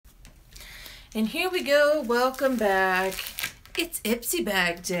And here we go. Welcome back. It's IPSY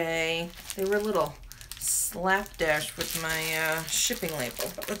bag day. They were a little slapdash with my shipping label.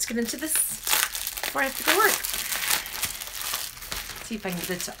 But let's get into this before I have to go work. See if I can get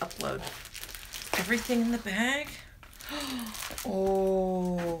it to upload. Everything in the bag.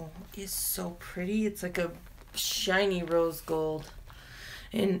 Oh, it's so pretty. It's like a shiny rose gold.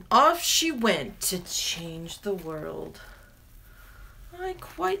 And off she went to change the world. I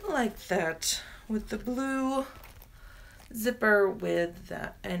quite like that with the blue zipper with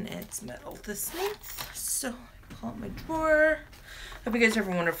that, and it's metal this length. So I pull out my drawer. Hope you guys have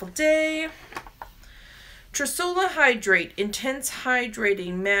a wonderful day. Trissola Hydrate Intense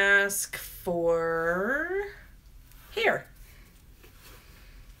Hydrating Mask for hair.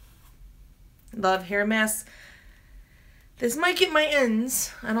 Love hair masks. This might get my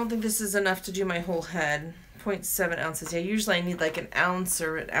ends. I don't think this is enough to do my whole head. 0.7 ounces. Yeah, usually I need like an ounce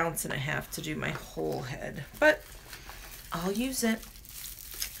or an ounce and a half to do my whole head, but I'll use it.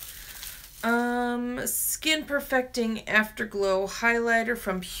 Skin Perfecting Afterglow Highlighter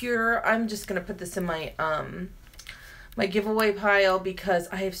from Pure. I'm just gonna put this in my my giveaway pile because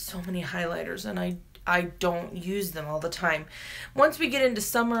I have so many highlighters and I don't use them all the time. Once we get into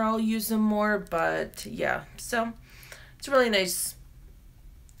summer, I'll use them more, but yeah, so it's a really nice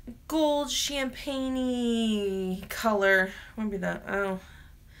gold champagne-y color. Maybe that. Oh,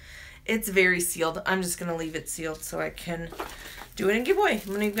 it's very sealed. I'm just gonna leave it sealed so I can do it in giveaway.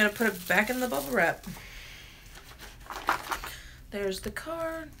 I'm even gonna put it back in the bubble wrap. There's the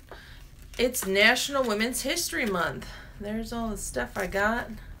card. It's National Women's History Month. There's all the stuff I got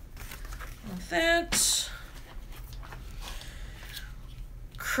with that.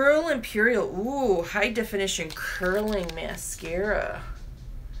 Curl Imperial. Ooh, high definition curling mascara.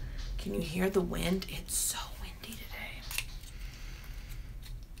 Can you hear the wind? It's so windy today.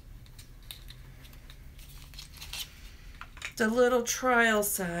 It's a little trial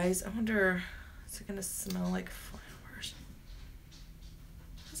size. I wonder, is it gonna smell like flowers?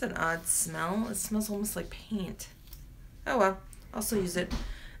 That's an odd smell. It smells almost like paint. Oh well, I'll also use it.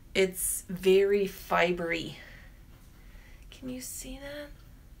 It's very fibery. Can you see that?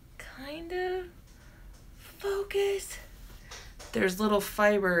 Kind of. Focus. There's little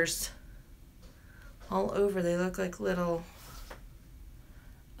fibers all over. They look like little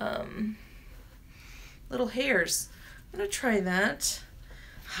little hairs. I'm gonna try that.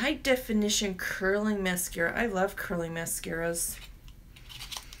 High definition curling mascara. I love curling mascaras.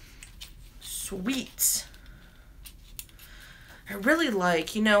 Sweet. I really like,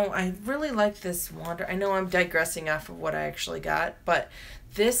 I really like this Wander. I know I'm digressing off of what I actually got, but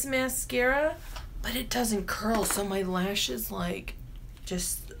this mascara, but it doesn't curl, so my lashes like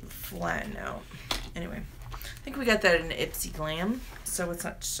just flatten out. Anyway, I think we got that in IPSY Glam, so it's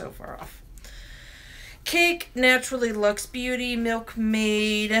not so far off. Cake Naturally Luxe Beauty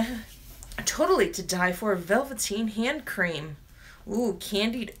Milkmaid Totally to Die For Velveteen Hand Cream. Ooh,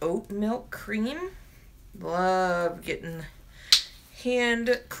 candied oat milk cream. Love getting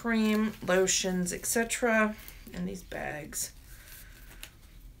hand cream, lotions, etc. in these bags.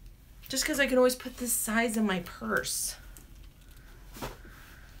 Just because I can always put this size in my purse.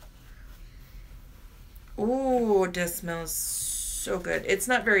 Ooh, this smells so good. It's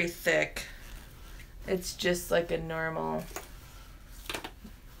not very thick. It's just like a normal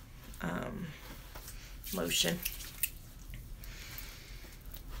lotion.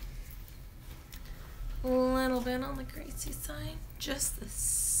 A little bit on the greasy side. Just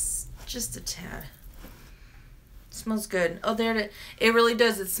a tad. It smells good. Oh, there it is. It really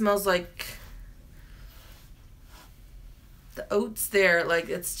does. It smells like the oats there. Like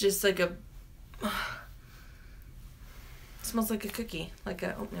it's just like a. It smells like a cookie, like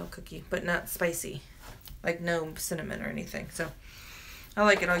a oatmeal cookie, but not spicy. Like no cinnamon or anything. So I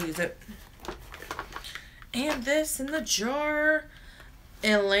like it. I'll use it. And this in the jar,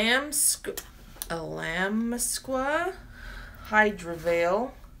 illamasqua Hydra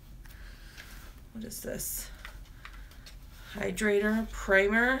Veil. What is this? Hydrator,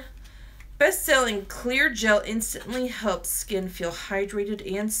 primer. Best-selling clear gel instantly helps skin feel hydrated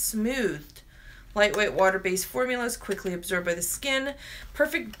and smoothed. Lightweight water-based formulas quickly absorbed by the skin.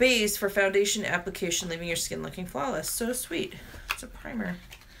 Perfect base for foundation application, leaving your skin looking flawless. So sweet. It's a primer.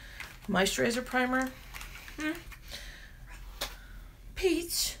 Moisturizer primer.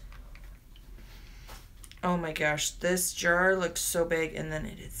 Peach. Oh my gosh, this jar looks so big and then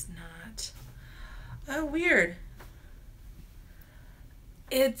it is not. Oh, weird.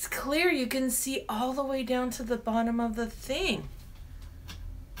 It's clear. You can see all the way down to the bottom of the thing.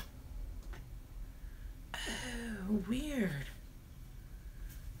 Oh, weird.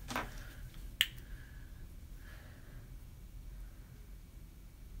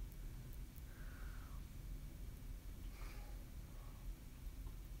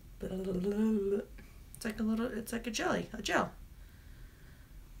 It's like a little, it's like a jelly, a gel.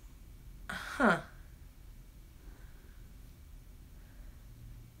 Huh.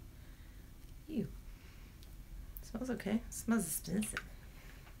 Ew. Smells okay. It smells expensive.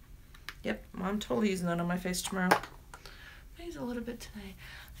 Yep, I'm totally using that on my face tomorrow. I use a little bit today.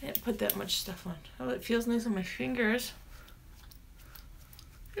 I didn't put that much stuff on. Oh, it feels nice on my fingers.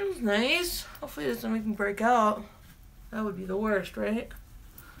 Feels nice. Hopefully it doesn't make me break out. That would be the worst, right?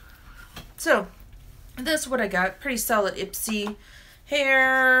 So, that's what I got. Pretty solid IPSY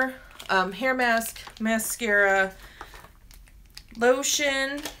hair, hair mask, mascara,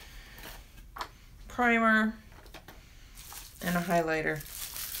 lotion, primer, and a highlighter.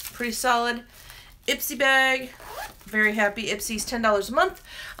 Pretty solid IPSY bag. Very happy. IPSY's $10 a month.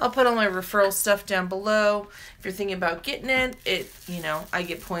 I'll put all my referral stuff down below. If you're thinking about getting it, you know, I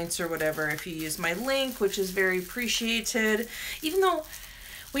get points or whatever if you use my link, which is very appreciated. Even though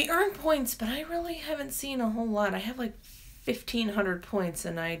we earn points, but I really haven't seen a whole lot. I have like 1,500 points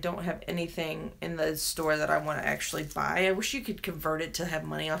and I don't have anything in the store that I want to actually buy. I wish you could convert it to have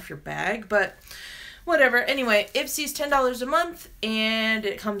money off your bag, but whatever. Anyway, IPSY's $10 a month and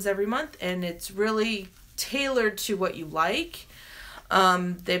it comes every month and it's really tailored to what you like.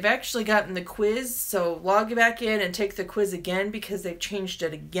 They've actually gotten the quiz, so log back in and take the quiz again because they've changed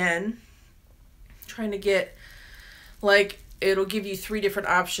it again. Trying to get, like, it'll give you 3 different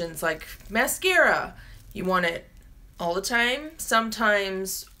options, like mascara. You want it all the time,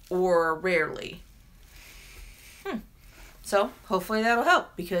 sometimes, or rarely. So hopefully that'll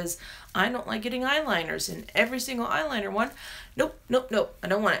help because I don't like getting eyeliners in every single eyeliner one. Nope, nope, nope. I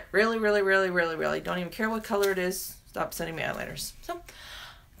don't want it. Really, really, really, really, really. Don't even care what color it is. Stop sending me eyeliners. So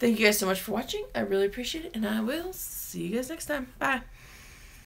thank you guys so much for watching. I really appreciate it and I will see you guys next time. Bye.